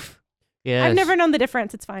 Oof. Yeah. I've never known the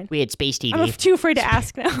difference. It's fine. We had Space TV. I'm too afraid to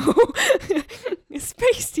ask now.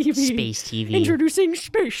 Space TV. Space TV. Introducing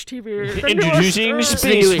Space TV. Introducing It's the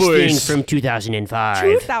Space newest thing Force. from 2005.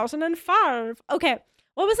 2005. Okay.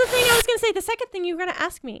 What was the thing I was going to say? The second thing you were going to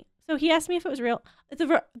ask me. So he asked me if it was real.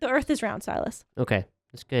 The Earth is round, Silas. Okay,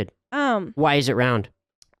 that's good. Um, Why is it round?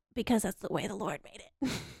 because that's the way the Lord made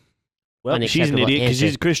it. Well, she's an Unacceptable idiot because answer.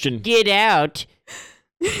 she's a Christian. Get out.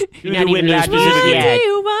 You're not even allowed to use What the do ad.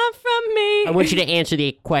 you want from me? I want you to answer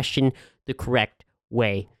the question the correct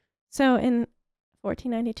way. So in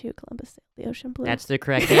 1492, Columbus sailed the ocean blue. That's the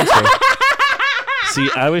correct answer. See,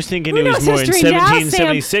 I was thinking Who it was knows more in history now, Sam?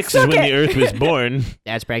 1776 is Suck when it. the Earth was born.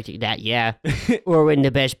 That's practically that, yeah. Or when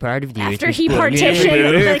the best part of the Earth After was he born. partitioned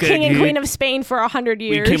Yeah. the king and queen of Spain for 100 We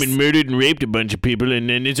years. came and murdered and raped a bunch of people, and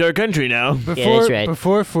then it's our country now. Before, right.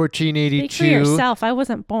 before Speak for 1482, yourself. I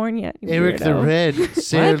wasn't born yet. you Eric the weirdo. Red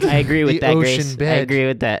sailed I agree with the that, ocean Grace. bed. I agree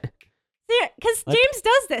with that. Because What? James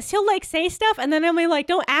does this. He'll like say stuff, and then I'm like,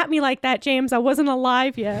 "Don't at me like that, James. I wasn't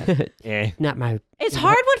alive yet." Not my. It's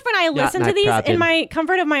hard when I listen not to these problem. in my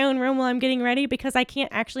comfort of my own room while I'm getting ready because I can't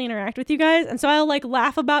actually interact with you guys, and so I'll like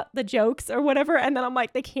laugh about the jokes or whatever, and then I'm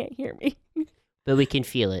like, they can't hear me. But we can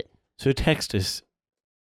feel it. So text us.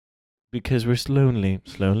 Because we're slowly.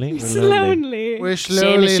 Slowly? We're lonely. Slowly. We're Sam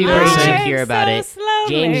slowly is super learning. insecure about so it. slowly.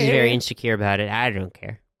 James is very insecure about it. I don't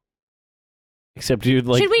care. Except you're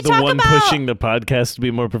like Should we the talk one about- pushing the podcast to be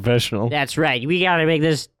more professional. That's right. We gotta make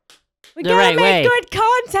this We the gotta right make way. good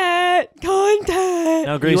content. Content.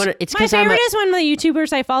 Now, You Grace, wanna, it's My because I'm favorite is when the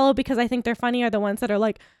YouTubers I follow because I think they're funny are the ones that are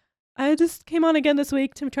like, I just came on again this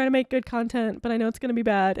week to try to make good content, but I know it's gonna be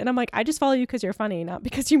bad. And I'm like, I just follow you because you're funny, not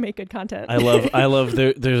because you make good content. I love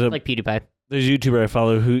there's a like PewDiePie. there's a YouTuber I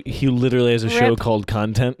follow who he literally has a show Rip. called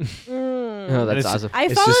Content. Oh, that's It's- awesome. I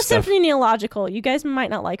It's follow just stuff. Symphony Neological. You guys might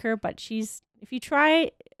not like her, but she's if you try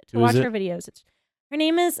to Who watch is her it? videos, her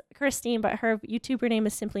name is Christine, but her YouTuber name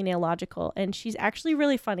is Simply Neological, and she's actually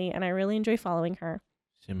really funny, and I really enjoy following her.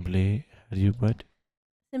 Simply, how do you what?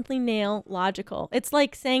 Simply Nail Logical. It's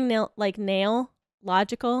like saying nail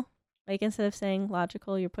logical. Like instead of saying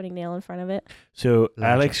logical, you're putting nail in front of it. So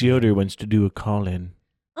Alex Logical. Yoder wants to do a call-in.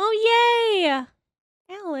 Oh yay,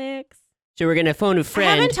 Alex! So we're gonna phone a I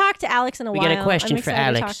friend. haven't talked to Alex in a We while. got a question I'm for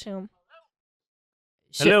excited to Alex. talk to him.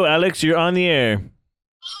 So- Hello, Alex. You're on the air.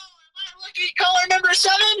 Lucky caller number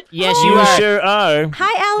 7? Yes, Oh. you are. sure are.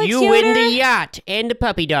 Hi, Alex. You win Yoder. the yacht and the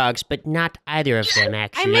puppy dogs, but not either of them, I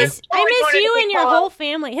actually. miss Oh, you wanted you to and your call? whole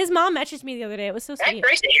family. His mom messaged me the other day. It was so That sweet.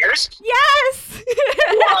 Grace ears? Yes,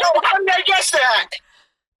 Whoa, how did I guess that?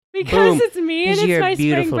 because Boom. it's me and 'Cause it's you're a my spring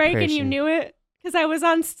beautiful break, and you person. knew it because I was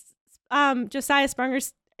on Josiah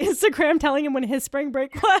Sprunger's Instagram telling him when his spring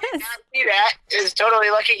break was. Not see that. It's totally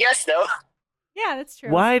lucky guess, though. Yeah, that's true.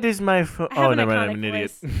 Why does my phone? I have Oh, an never mind. I'm iconic an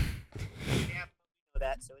idiot. voice.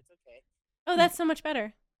 That, so it's okay. Oh, that's so much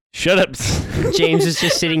better. Shut up. James is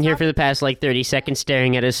just sitting here for the past like 30 seconds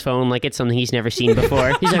staring at his phone like it's something he's never seen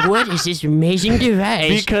before. He's like, what is this amazing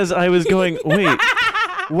device? Because I was going, wait,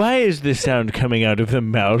 why is this sound coming out of the He's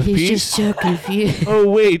mouthpiece? just so confused. Oh,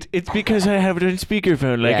 wait, it's because I have it on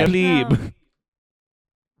speakerphone like Yeah. a plebe. Oh.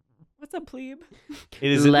 What's a plebe?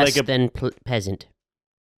 It is Less like a than peasant.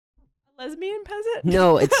 A lesbian peasant?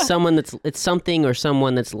 No, it's someone it's something or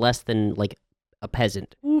someone that's less than like a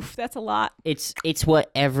peasant. Oof, that's a lot. It's what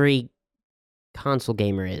every console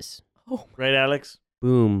gamer is. Oh. right, Alex.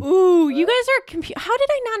 Boom. Ooh, you guys are How did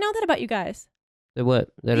I not know that about you guys? The what?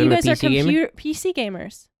 That You I'm a guys are PC gamer? PC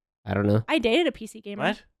gamers. I don't know. I dated a PC gamer.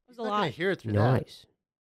 What? It was a I'm not gonna lot. hear it through that. Nice.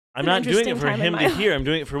 I'm An not doing it interesting for time in him my to life. hear. I'm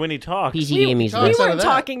doing it for when he talks. PC We- gaming is talks We nice. out of weren't that.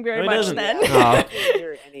 talking very No, he much doesn't. then. Aw.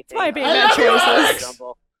 That's why I made I bad love you, choices.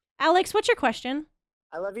 Jumble. Alex, what's your question?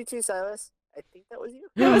 I love you too, Silas. I think that was you.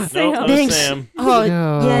 That was No, Sam. that was Thanks. Sam. Oh,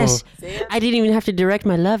 No. yes. Sam? I didn't even have to direct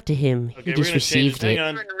my love to him. Okay, He we're just gonna change received this. Hang it.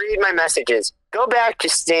 on. I didn't read my messages. Go back to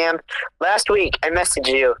Sam. Last week, I messaged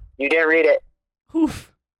you. You didn't read it.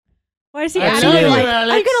 Oof. Why is he I at love you? you, Like, are you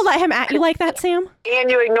Alex. gonna let him at you like that, Sam?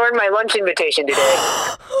 And you ignored my lunch invitation today.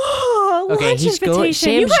 Okay, Lunch he's going-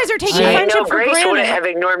 invitation. You Sam's- guys are taking I I friendship know for Grace wouldn't granted. have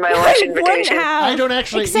ignored my I lunch wouldn't invitation. have. I don't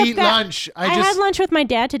actually Except eat that lunch. I had lunch with my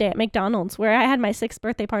dad today at McDonald's, where I had my 6th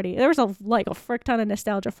birthday party. There was a frick ton of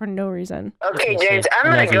nostalgia for no reason. Okay, Okay, James, I'm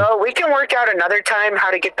gonna nothing. go. We can work out another time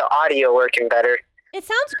how to get the audio working better. It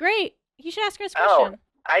sounds great. You should ask her his Oh. question.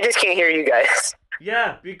 I just can't hear you guys.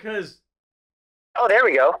 Yeah, because Oh, there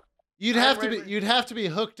we go. You'd have to be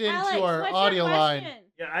hooked into Alex, our what's your audio line. question?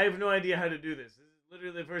 yeah, I have no idea how to do this. This is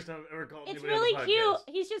literally the first time I've ever called It's anybody on really the cute. podcast.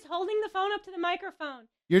 He's just holding the phone up to the microphone.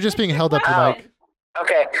 You're just What's being your held up to the question? mic.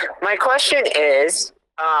 Okay, my question is,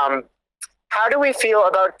 how do we feel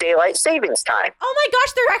about daylight savings time? Oh my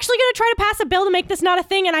gosh, they're actually going to try to pass a bill to make this not a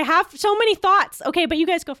thing, and I have so many thoughts. Okay, but you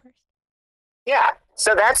guys go first. Yeah,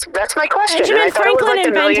 so that's my question. Benjamin and I thought it was Franklin like the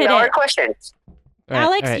invented million-dollar it. question. All right,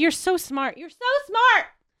 Alex, all right. you're so smart. You're so smart.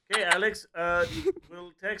 Okay, Alex,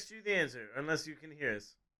 we'll text you the answer unless you can hear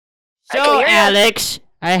us. I can So, hear you. Alex,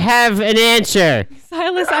 I have an answer.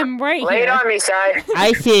 Silas, I'm right Lay here. it on me, Si.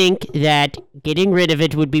 I think that getting rid of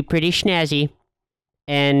it would be pretty snazzy.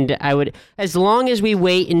 and I would, as long as we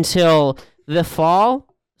wait until the fall,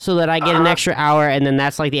 so that I get an extra hour, and then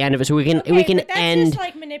that's like the end of it. So we can but that's end just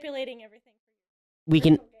like manipulating everything.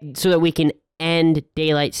 so that we can end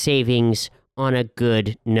daylight savings on a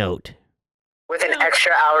good note. With an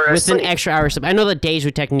extra hour of With sleep. an extra hour of sleep. I know the days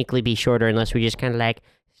would technically be shorter unless we just kind of like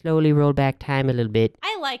slowly roll back time a little bit.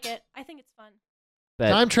 I like it. I think it's fun. But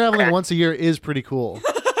Time traveling Okay. once a year is pretty cool.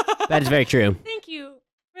 that is very true. Thank you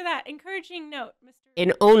for that encouraging note, Mr.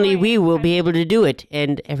 And only we Historian. will be able to do it,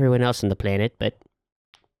 and everyone else on the planet, but,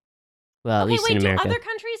 well, at Okay, least wait, in do America. other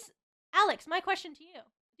countries, Alex, my question to you.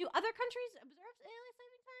 Do other countries observe daylight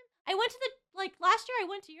saving time? I went to last year I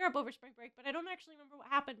went to Europe over spring break, but I don't actually remember what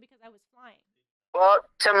happened because I was flying. Well,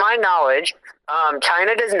 to my knowledge,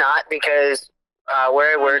 China does not because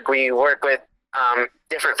where I work, we work with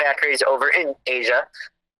different factories over in Asia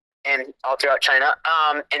and all throughout China,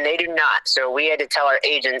 and they do not. So we had to tell our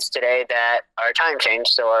agents today that our time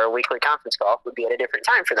changed, so our weekly conference call would be at a different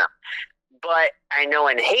time for them. But I know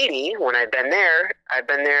in Haiti, when I've been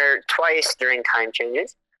there twice during time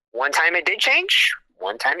changes. One time it did change,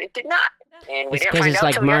 one time it did not. And we It's didn't 'cause find it's out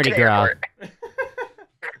like till we got to Mardi the Gras.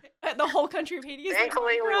 airport. The whole country of Haiti is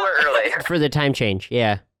Thankfully, we were early. For the time change,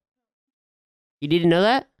 yeah. You didn't know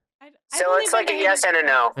that? So it's like a yes and a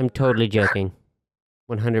no. I'm totally joking.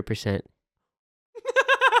 100%.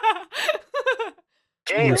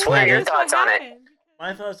 James, what are your thoughts on it?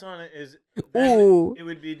 My thoughts on it is Ooh. it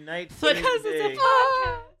would be night Because day. it's a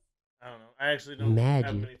podcast. I don't know. I actually don't have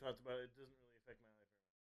Imagine. many thoughts about it. It doesn't really affect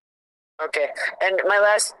my life. Okay, and my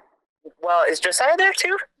last, is Josiah there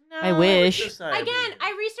too? No. I wish. Josiah Again, be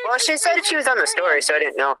I researched. Well, she said she was on the story, so I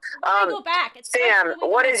didn't know. I go back. It's Sam,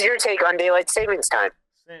 what is your take on daylight savings time?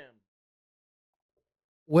 Sam.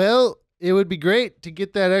 Well, it would be great to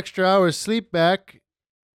get that extra hour's sleep back,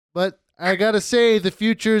 but I gotta say the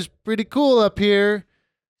future's pretty cool up here,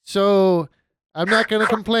 so I'm not gonna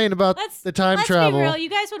complain about the time let's travel. Be real. You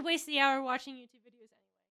guys would waste the hour watching YouTube videos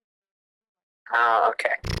Oh,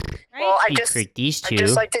 okay. right? Well, Speak for these two. I'd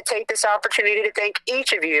just like to take this opportunity to thank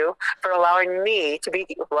each of you for allowing me to be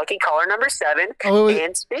lucky caller number 7 Oh, it was-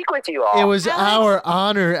 and speak with you all. It was Alex. our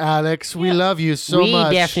honor, Alex. We Yeah. love you so we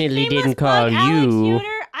much. definitely Shameless didn't plug, call Alex you.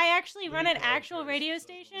 Uter. I actually run an actual radio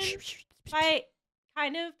station by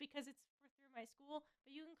kind of because it's through my school,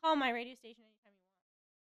 but you can call my radio station anytime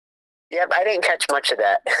Yep, I didn't catch much of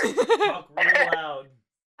that. you want. Talk real loud.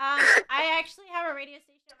 I actually have a radio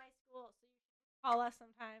station at my school, so you can call us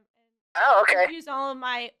sometime Oh, and okay. use all of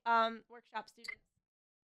my workshop students.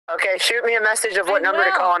 Okay, shoot me a message of what I number to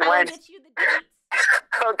will. call and I will when. get you the dates.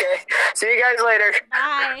 Okay, see you guys later.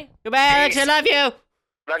 Bye. Goodbye, Alex. I love you.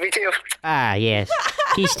 Love you too. Ah, yes.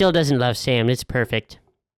 He still doesn't love Sam. It's perfect.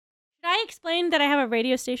 Should I explain that I have a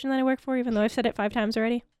radio station that I work for, even though I've said it 5 times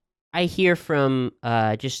already? I hear from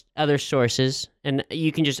just other sources, and I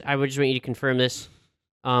would just want you to confirm this.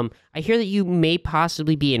 I hear that you may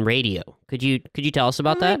possibly be in radio. Could you tell us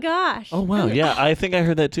about oh that? my gosh. Oh wow, yeah, I think I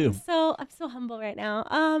heard that too. I'm so humble right now.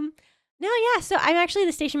 No, yeah. So I'm actually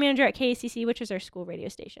the station manager at KACC, which is our school radio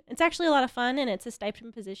station. It's actually a lot of fun, and it's a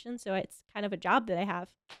stipend position, so it's kind of a job that I have,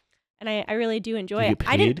 and I really do enjoy You it. get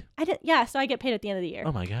I didn't. paid? Yeah. So I get paid at the end of the year.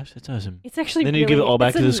 Oh my gosh, that's awesome. It's actually Then you give it all back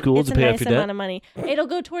it's to the a- school it's to a pay off nice your debt? amount of money. It'll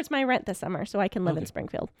go towards my rent this summer, so I can live in Okay.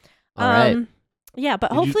 Springfield. All right. Yeah, but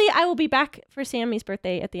Did you- hopefully I will be back for Sammy's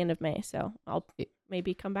birthday at the end of May, so I'll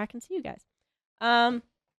maybe come back and see you guys.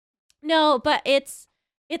 No, but it's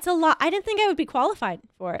a lot. I didn't think I would be qualified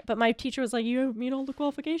for it, but my teacher was like, "You meet all the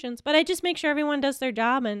qualifications." But I just make sure everyone does their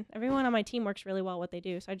job, and everyone on my team works really well what they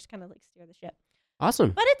do. So I just kind of like steer the ship.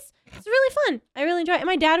 Awesome. But it's really fun. I really enjoy it. And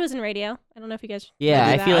my dad was in radio. I don't know if you guys. Yeah,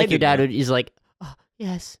 knew I that. feel I like your did dad not. is like, oh,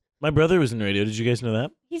 yes. My brother was in radio. Did you guys know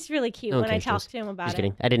that? He's really cute when Okay, I she was- talk to him about Just it.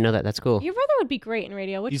 kidding. I didn't know that. That's cool. Your brother would be great in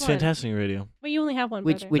radio. Which He's one? fantastic in radio. Well, you only have one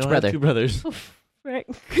Which- brother. which No, I have brother? 2 brothers. Right.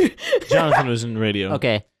 Jonathan was in radio.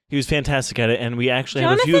 Okay. He was fantastic at it, and we actually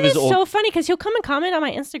have a few Jonathan of his is old. so funny because he'll come and comment on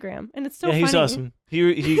my Instagram, and it's so yeah, funny. he's awesome.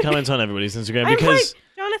 He comments on everybody's Instagram I'm because like,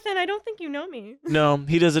 Jonathan, I don't think you know me. no,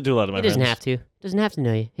 he does it to a lot of my He doesn't friends. have to. Doesn't have to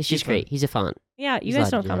know you. It's just fun. great. He's a font. Yeah, you He's guys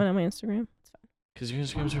allowed don't to do comment on my Instagram. It's fine. Because your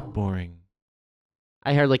Instagrams are boring.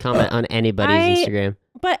 I hardly comment on anybody's I- Instagram.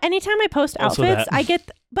 But anytime I post Also outfits, that.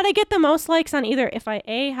 I get the most likes on either if I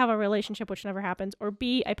A, have a relationship, which never happens, or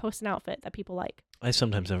B, I post an outfit that people like. I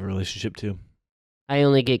sometimes have a relationship too. I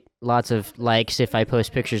only get lots of likes if I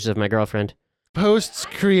post pictures of my girlfriend. Posts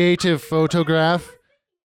creative photograph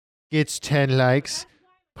gets 10 likes.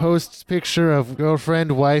 Posts picture of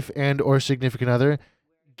girlfriend, wife, and or significant other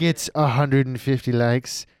gets 150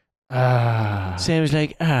 likes. Sam's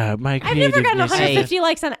like, my I've creative. never gotten Hey. 150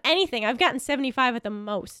 likes on anything. I've gotten 75 at the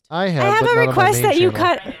most. I have. I have but a not on my request main that you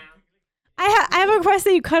channel. cut. I have a request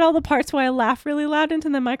that you cut all the parts where I laugh really loud into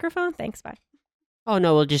the microphone. Thanks, bye. Oh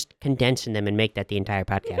no, we'll just condense them and make that the entire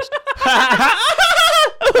podcast.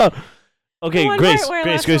 Okay, The one Grace, where I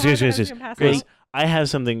Grace, laugh so Grace, hard Grace, that I Grace, was gonna pass Grace. out. I have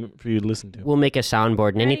something for you to listen to. We'll make a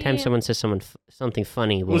soundboard, and anytime Ready? someone says something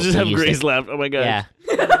funny, We'll just have use Grace it. laugh. Oh my god. Yeah.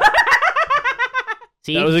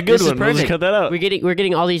 See, That was a good this is one. We'll just perfect. cut that out. We're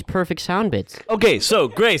getting all these perfect sound bits. Okay, so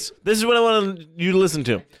Grace, this is what I want you to listen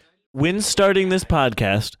to. When starting this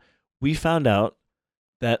podcast, we found out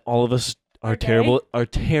that all of us are Okay.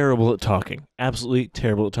 terrible at talking. Absolutely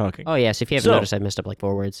terrible at talking. Oh yes, if you haven't So- noticed, I messed up like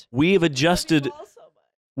 4 words. We have adjusted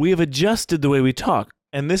the way we talk,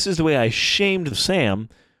 and this is the way I shamed Sam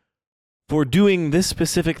for doing this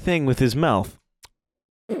specific thing with his mouth.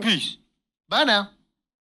 Peace. Bye now.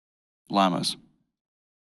 Llamas.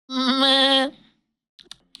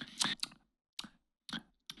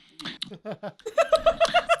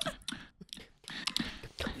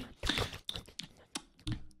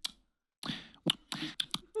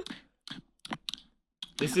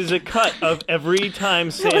 This is a cut of every time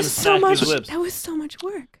That Sam was so smacked much. his lips. That was so much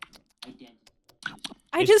work.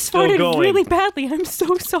 I It's just still farted going. really badly. I'm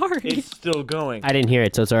so sorry. It's still going. I didn't hear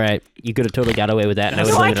it, so it's all right. You could have totally got away with that. And I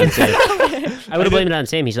would No, have I blamed it can on Sam. smell it. I would have blamed it on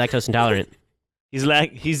Sam. He's lactose intolerant. He's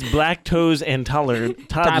lactose intolerant.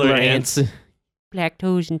 Toddler ants.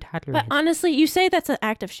 Lactose intolerant. But honestly, you say that's an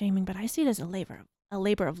act of shaming, but I see it as a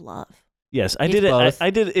labor of love. Yes, I It's did it. both. I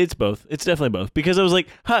did. It's both. It's definitely both because I was like,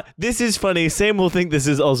 "Huh, this is funny." Sam will think this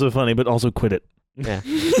is also funny, but also quit it. Yeah.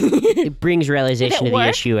 It brings realization Did it to the work?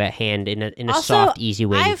 issue at hand in a Also, soft, easy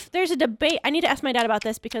way. There's a debate. I need to ask my dad about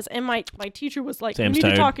this because my teacher was like, Sam's you need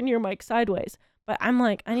tired. to talk into your mic sideways. But I'm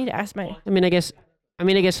like, I need to ask my. I mean, I guess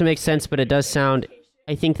it makes sense, but it does sound.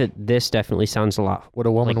 I think that this definitely sounds a lot What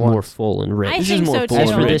a woman like more wants. full and rich. I This think is more so full too. As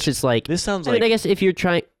and for rich. this, it's like This sounds I like mean, I guess if you're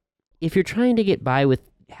trying to get by with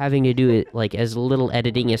having to do it like as little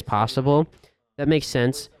editing as possible, that makes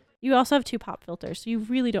sense. You also have 2 pop filters, so you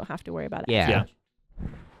really don't have to worry about it. Yeah. Yeah.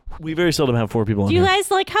 we very seldom have 4 people on Do you here.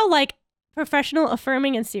 guys like how professional,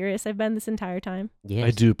 affirming, and serious I've been this entire time? Yes.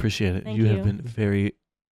 I do appreciate it. Thank You have you. been very,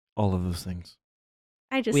 all of those things.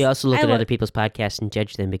 I just. We also look I at lo- other people's podcasts and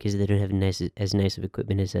judge them because they don't have as nice of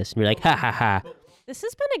equipment as us. And we're like, ha ha ha. This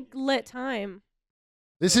has been a lit time.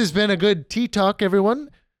 This has been a good tea talk, everyone.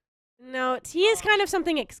 No, tea is kind of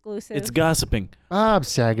something exclusive. It's gossiping. Bob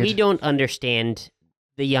Saget. We don't understand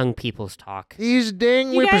the young people's talk. These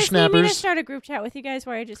dang you guys need me to whippersnappers. start a group chat with you guys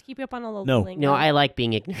where I just keep you up on all the No. lingo. No, I like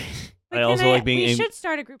being ignorant. But I can also like being We in- should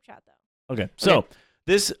start a group chat though. Okay, so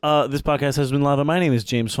this podcast has been Lava. My name is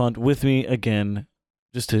James Font. With me again,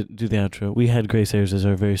 just to do the outro, we had Grace Ayers as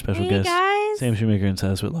our very special Hey guest, guys. Sam Shoemaker and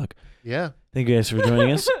Silas Whitlock. Yeah, Thank you guys for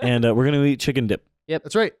joining us, and we're gonna eat chicken dip.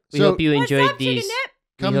 that's right. We so hope you What's enjoyed up, chicken these. dip?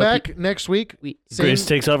 come we hope back next week. Same, Grace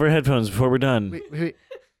takes off her headphones before we're done. wait.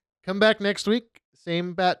 Come back next week.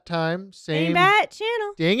 Same bat time. Hey, Same. Bat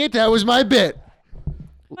channel. Dang it, that was my bit.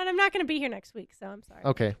 But I'm not going to be here next week, so I'm sorry.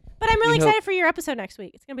 Okay. But I'm really We hope- excited for your episode next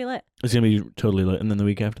week. It's going to be lit. It's gonna be totally lit, and then the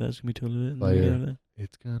week after that, it's gonna be totally lit. and the week Fire. after that-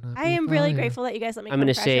 It's gonna. I am really fire. grateful that you guys let me I'm come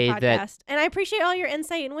gonna crash your say that- podcast. And I appreciate all your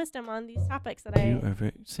insight and wisdom on these topics that You I'm are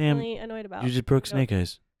very Sam. really annoyed about. You just broke Snake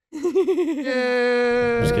Eyes.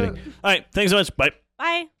 Yeah. Just kidding. All right, thanks so much. Bye.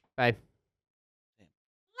 Bye. Bye.